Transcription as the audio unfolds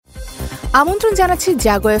আমন্ত্রণ জানাচ্ছি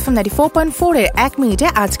জাগো এফএম 94.4 এর 1 মিনিটে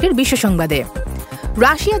আজকের বিশ্ব সংবাদে।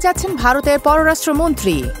 রাশিয়া যাচ্ছেন ভারতের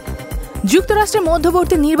পররাষ্ট্রমন্ত্রী। যুক্তরাষ্ট্রের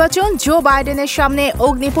মধ্যবর্তী নির্বাচন, জো বাইডেনের সামনে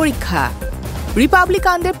অগ্নি পরীক্ষা।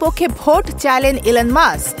 রিপাবলিকানদের পক্ষে ভোট চাইলেন ইলন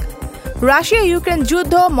মাস্ক। রাশিয়া ইউক্রেন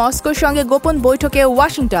যুদ্ধ, মস্কোর সঙ্গে গোপন বৈঠকে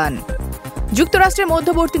ওয়াশিংটন। যুক্তরাষ্ট্রের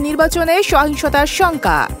মধ্যবর্তী নির্বাচনে সহিংসতার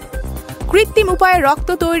শঙ্কা। কৃত্রিম উপায়ে রক্ত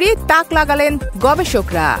তৈরি, তাক লাগালেন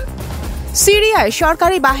গবেষকরা। সিরিয়ায়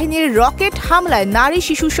সরকারি বাহিনীর রকেট হামলায় নারী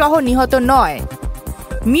শিশুসহ নিহত 9।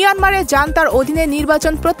 মিয়ানমারে জান্তার অধীনে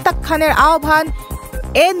নির্বাচন প্রত্যাখ্যানের আহ্বান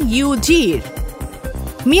এনইউজির।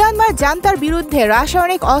 মিয়ানমার জান্তার বিরুদ্ধে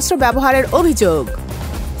রাসায়নিক অস্ত্র ব্যবহারের অভিযোগ।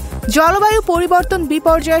 জলবায়ু পরিবর্তন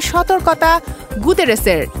বিপর্যয়ের সতর্কতা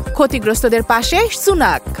গুতেরেসের, ক্ষতিগ্রস্তদের পাশে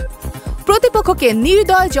সুনাক। প্রতিপক্ষকে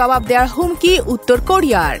নির্দয় জবাব দেওয়ার হুমকি উত্তর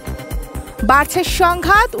কোরিয়ার। বাড়ছে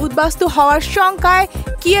সংঘাত, উদ্বাস্তু হওয়ার শঙ্কায়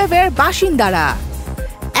কিয়েভের বাসিন্দারা।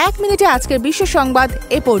 1 মিনিটে আজকের বিশ্ব সংবাদ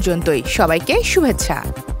এ পর্যন্তই। সবাইকে শুভেচ্ছা।